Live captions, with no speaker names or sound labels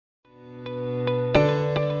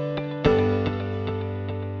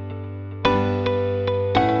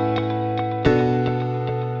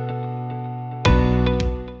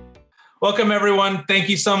Welcome, everyone. Thank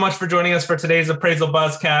you so much for joining us for today's Appraisal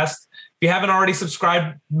Buzzcast. If you haven't already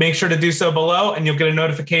subscribed, make sure to do so below, and you'll get a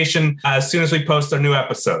notification as soon as we post our new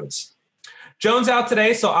episodes. Joan's out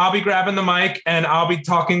today, so I'll be grabbing the mic, and I'll be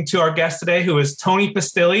talking to our guest today, who is Tony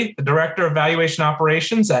Pistilli, the Director of Valuation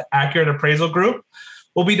Operations at Accurate Appraisal Group.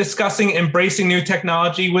 We'll be discussing embracing new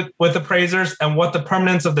technology with appraisers and what the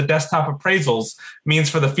permanence of the desktop appraisals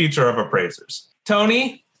means for the future of appraisers.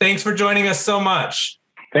 Tony, thanks for joining us so much.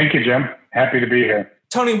 Thank you, Jim. Happy to be here.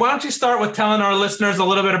 Tony, why don't you start with telling our listeners a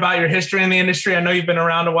little bit about your history in the industry? I know you've been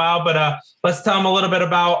around a while, but let's tell them a little bit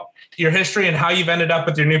about your history and how you've ended up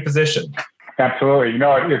with your new position. Absolutely.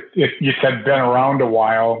 If you said been around a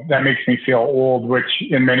while, that makes me feel old, which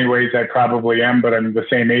in many ways I probably am, but I'm the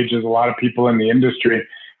same age as a lot of people in the industry.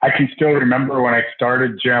 I can still remember when I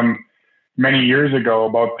started, Jim, many years ago,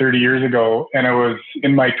 about 30 years ago, and I was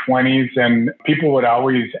in my 20s, and people would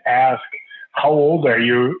always ask, how old are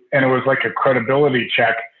you? And it was like a credibility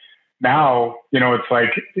check. Now, it's like,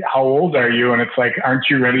 how old are you? And it's like, aren't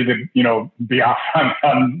you ready to, be off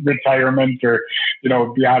on retirement or,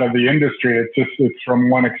 be out of the industry? It's from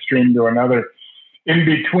one extreme to another. In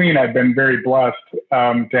between, I've been very blessed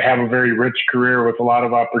to have a very rich career with a lot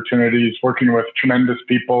of opportunities, working with tremendous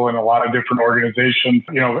people in a lot of different organizations.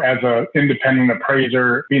 As an independent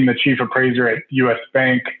appraiser, being the chief appraiser at U.S.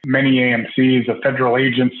 Bank, many AMCs, a federal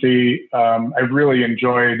agency. I've really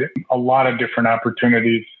enjoyed a lot of different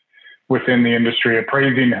opportunities within the industry.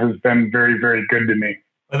 Appraising has been very, very good to me.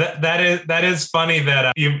 That is funny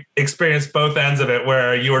that you've experienced both ends of it,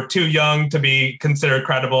 where you were too young to be considered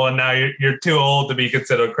credible, and now you're too old to be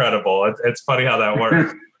considered credible. It's funny how that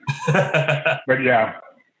works. But yeah.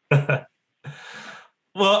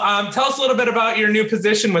 Well, tell us a little bit about your new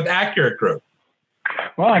position with Accurate Group.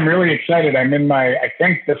 Well, I'm really excited. I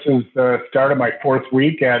think this is the start of my 4th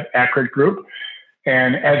week at Accurate Group.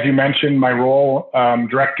 And as you mentioned, my role,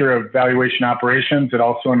 Director of Valuation Operations, it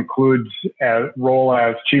also includes a role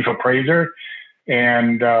as Chief Appraiser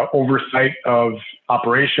and oversight of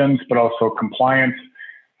operations, but also compliance,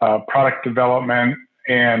 product development.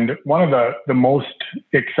 And one of the most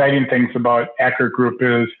exciting things about Accurate Group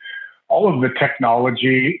is all of the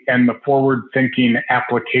technology and the forward-thinking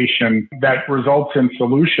application that results in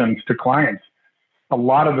solutions to clients. A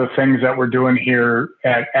lot of the things that we're doing here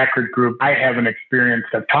at Accurate Group, I haven't experienced.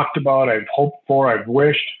 I've talked about, I've hoped for, I've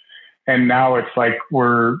wished, and now it's like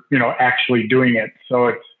we're, actually doing it. So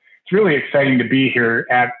it's really exciting to be here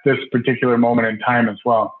at this particular moment in time as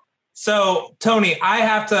well. So, Tony, I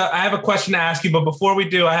have a question to ask you, but before we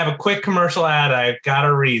do, I have a quick commercial ad I've got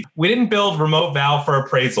to read. We didn't build Remote Val for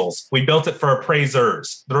appraisals. We built it for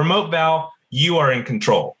appraisers. The Remote Val, you are in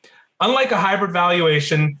control. Unlike a hybrid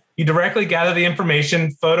valuation, you directly gather the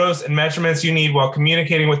information, photos, and measurements you need while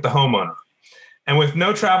communicating with the homeowner. And with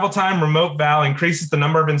no travel time, Remote Val increases the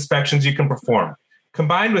number of inspections you can perform.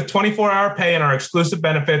 Combined with 24-hour pay and our exclusive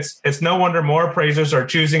benefits, it's no wonder more appraisers are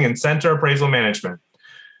choosing Incenter Appraisal Management.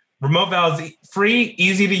 Remote Val is free,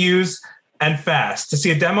 easy to use, and fast. To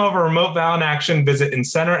see a demo of a Remote Val in action, visit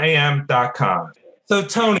IncenterAM.com. So,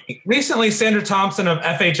 Tony, recently Sandra Thompson of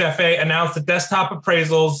FHFA announced that desktop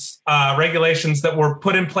appraisals regulations that were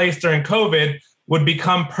put in place during COVID would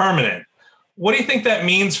become permanent. What do you think that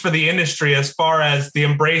means for the industry as far as the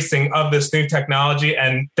embracing of this new technology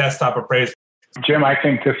and desktop appraisal? Jim, I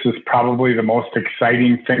think this is probably the most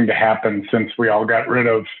exciting thing to happen since we all got rid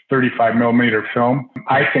of 35 millimeter film.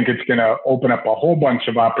 I think it's going to open up a whole bunch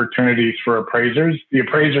of opportunities for appraisers, the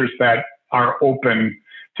appraisers that are open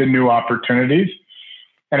to new opportunities.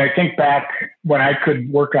 And I think back when I could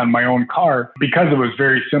work on my own car, because it was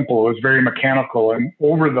very simple, it was very mechanical. And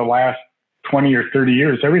over the last 20 or 30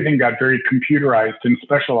 years, everything got very computerized and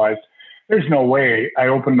specialized. There's no way I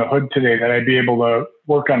opened the hood today that I'd be able to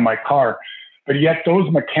work on my car. But yet those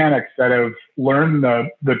mechanics that have learned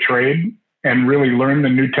the trade and really learned the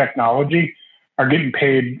new technology are getting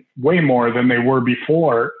paid way more than they were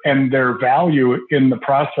before. And their value in the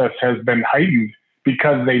process has been heightened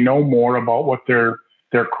because they know more about what their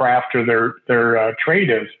craft or their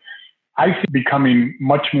trade is. I see it becoming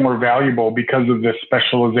much more valuable because of this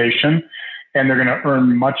specialization, and they're going to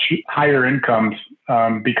earn much higher incomes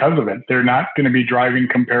because of it. They're not going to be driving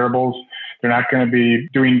comparables. They're not going to be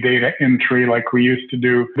doing data entry like we used to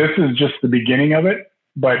do. This is just the beginning of it.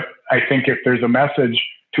 But I think if there's a message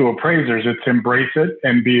to appraisers, it's embrace it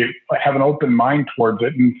and have an open mind towards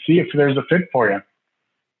it and see if there's a fit for you.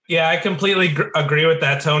 Yeah, I completely agree with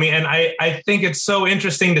that, Tony. And I think it's so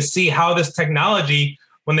interesting to see how this technology,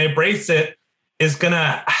 when they embrace it, is going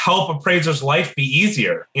to help appraisers' life be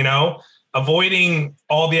easier, avoiding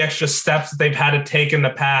all the extra steps that they've had to take in the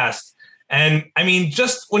past And I mean,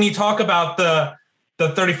 just when you talk about the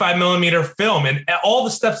 35 millimeter film and all the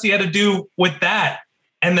steps you had to do with that,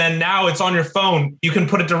 and then now it's on your phone, you can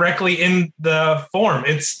put it directly in the form.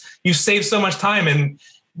 You save so much time, and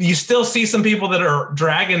you still see some people that are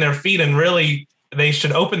dragging their feet, and really they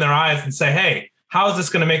should open their eyes and say, hey, how is this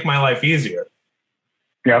going to make my life easier?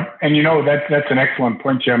 Yeah. And that's an excellent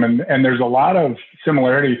point, Jim. And there's a lot of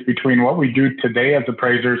similarities between what we do today as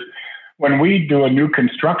appraisers. When we do a new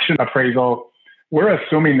construction appraisal, we're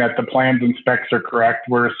assuming that the plans and specs are correct.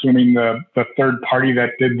 We're assuming the third party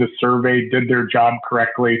that did the survey did their job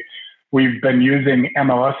correctly. We've been using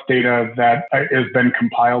MLS data that has been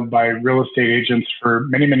compiled by real estate agents for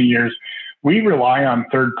many, many years. We rely on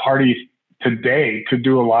third parties today to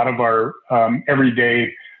do a lot of our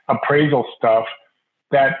everyday appraisal stuff.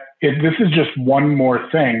 This is just one more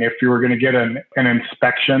thing. If you were going to get an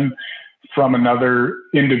inspection from another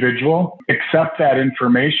individual, accept that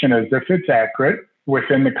information as if it's accurate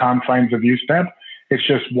within the confines of USPAP. It's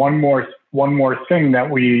just one more thing that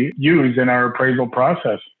we use in our appraisal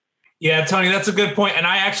process. Yeah, Tony, that's a good point. And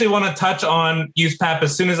I actually want to touch on USPAP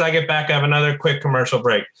as soon as I get back. I have another quick commercial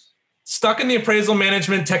break. Stuck in the appraisal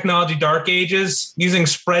management technology dark ages, using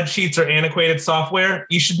spreadsheets or antiquated software,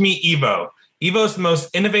 you should meet Evo. Evo is the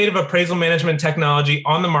most innovative appraisal management technology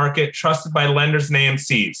on the market, trusted by lenders and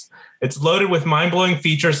AMCs. It's loaded with mind-blowing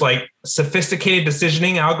features like sophisticated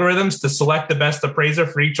decisioning algorithms to select the best appraiser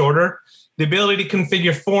for each order, the ability to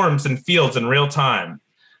configure forms and fields in real time,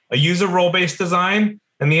 a user role-based design,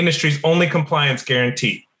 and the industry's only compliance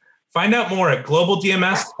guarantee. Find out more at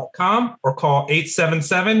globaldms.com or call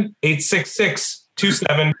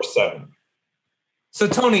 877-866-2747. So,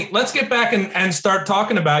 Tony, let's get back and start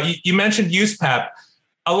talking about, you mentioned USPAP.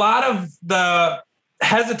 A lot of the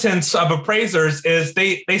hesitance of appraisers is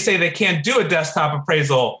they say they can't do a desktop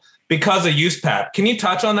appraisal because of USPAP. Can you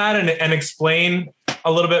touch on that and explain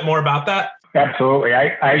a little bit more about that? Absolutely.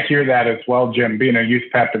 I hear that as well, Jim. Being a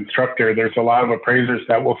USPAP instructor, there's a lot of appraisers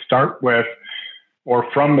that will start with, or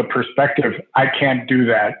from the perspective, I can't do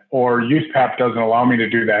that, or USPAP doesn't allow me to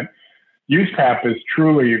do that. USPAP is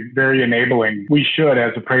truly very enabling. We should,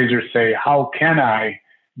 as appraisers, say, how can I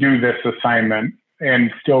do this assignment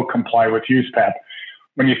and still comply with USPAP?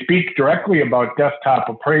 When you speak directly about desktop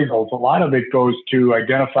appraisals, a lot of it goes to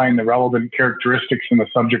identifying the relevant characteristics in the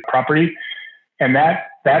subject property. And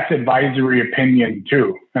that's advisory opinion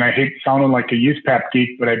too. And I hate sounding like a USPAP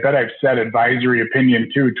geek, but I bet I've said advisory opinion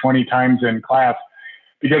too 20 times in class,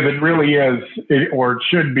 because it really is, or it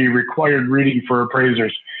should be, required reading for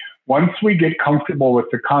appraisers. Once we get comfortable with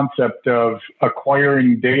the concept of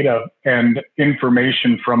acquiring data and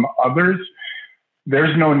information from others,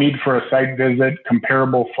 there's no need for a site visit,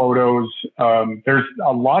 comparable photos. There's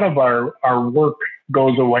a lot of our work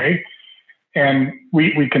goes away. And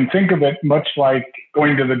we can think of it much like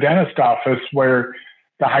going to the dentist office, where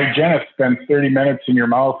the hygienist spends 30 minutes in your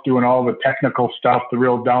mouth doing all the technical stuff, the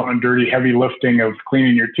real down and dirty heavy lifting of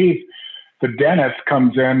cleaning your teeth. The dentist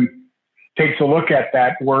comes in, takes a look at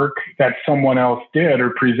that work that someone else did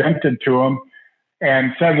or presented to him,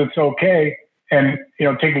 and says it's okay. And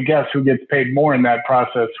take a guess who gets paid more in that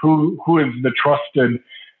process. Who is the trusted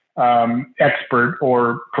expert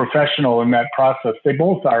or professional in that process? They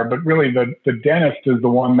both are, but really the dentist is the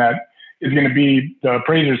one that is going to be, the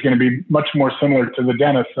appraiser is going to be much more similar to the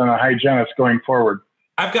dentist than a hygienist going forward.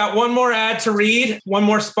 I've got one more ad to read, one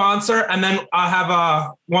more sponsor, and then I'll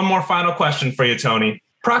have one more final question for you, Tony.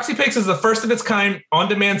 ProxyPix is the first of its kind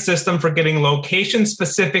on-demand system for getting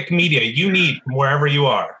location-specific media you need from wherever you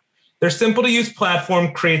are. Their simple-to-use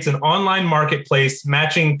platform creates an online marketplace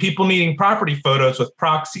matching people needing property photos with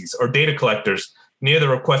proxies or data collectors near the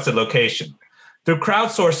requested location. Through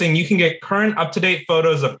crowdsourcing, you can get current up-to-date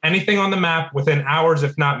photos of anything on the map within hours,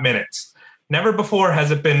 if not minutes. Never before has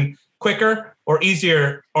it been quicker or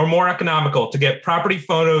easier or more economical to get property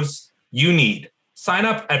photos you need. Sign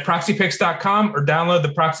up at proxypix.com or download the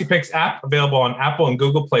ProxyPix app, available on Apple and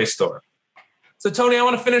Google Play Store. So, Tony, I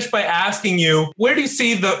want to finish by asking you, where do you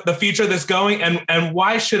see the future of this going, and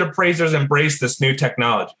why should appraisers embrace this new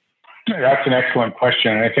technology? That's an excellent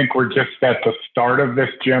question. And I think we're just at the start of this,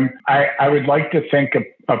 Jim. I would like to think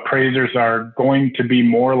appraisers are going to be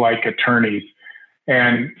more like attorneys.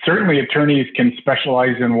 And certainly attorneys can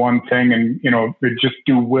specialize in one thing and, just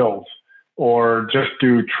do wills or just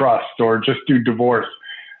do trust or just do divorce.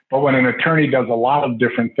 But when an attorney does a lot of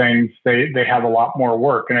different things, they have a lot more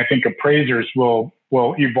work. And I think appraisers will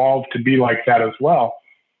evolve to be like that as well.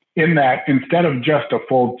 In that, instead of just a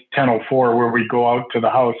full 1004 where we go out to the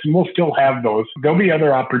house, and we'll still have those, there'll be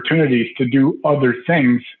other opportunities to do other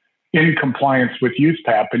things in compliance with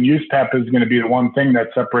USPAP. And USPAP is going to be the one thing that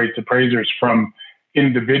separates appraisers from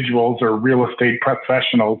individuals or real estate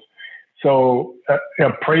professionals. So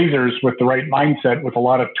appraisers with the right mindset, with a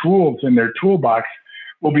lot of tools in their toolbox,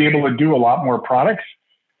 will be able to do a lot more products.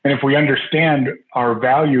 And if we understand our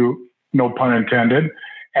value, no pun intended,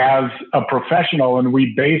 as a professional, and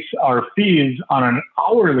we base our fees on an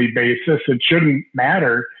hourly basis, it shouldn't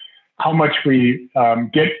matter how much we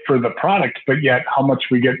get for the product, but yet how much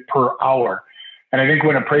we get per hour. And I think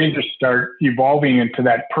when appraisers start evolving into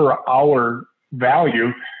that per hour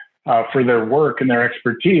value for their work and their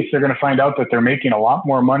expertise, they're going to find out that they're making a lot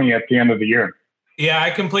more money at the end of the year. Yeah,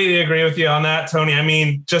 I completely agree with you on that, Tony. I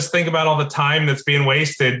mean, just think about all the time that's being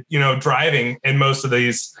wasted, driving in most of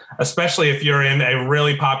these, especially if you're in a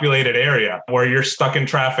really populated area where you're stuck in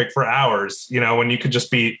traffic for hours, when you could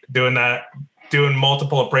just be doing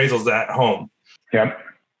multiple appraisals at home. Yep.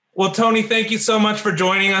 Well, Tony, thank you so much for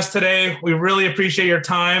joining us today. We really appreciate your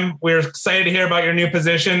time. We're excited to hear about your new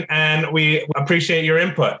position, and we appreciate your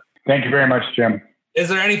input. Thank you very much, Jim. Is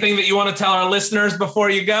there anything that you want to tell our listeners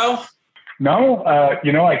before you go? No,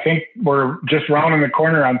 I think we're just rounding the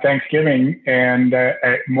corner on Thanksgiving, and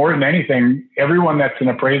more than anything, everyone that's an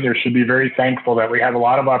appraiser should be very thankful that we have a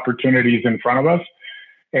lot of opportunities in front of us.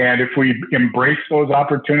 And if we embrace those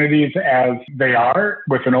opportunities as they are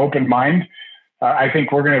with an open mind, I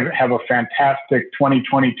think we're going to have a fantastic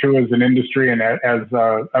 2022 as an industry and as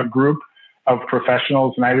a group of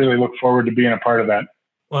professionals. And I really look forward to being a part of that.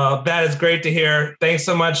 Well, that is great to hear. Thanks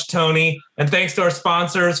so much, Tony. And thanks to our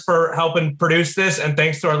sponsors for helping produce this. And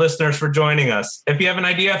thanks to our listeners for joining us. If you have an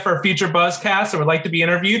idea for a future Buzzcast or would like to be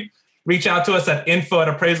interviewed, reach out to us at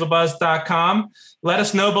info@appraisalbuzz.com. Let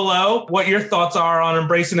us know below what your thoughts are on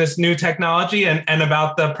embracing this new technology and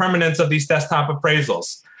about the permanence of these desktop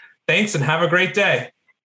appraisals. Thanks and have a great day.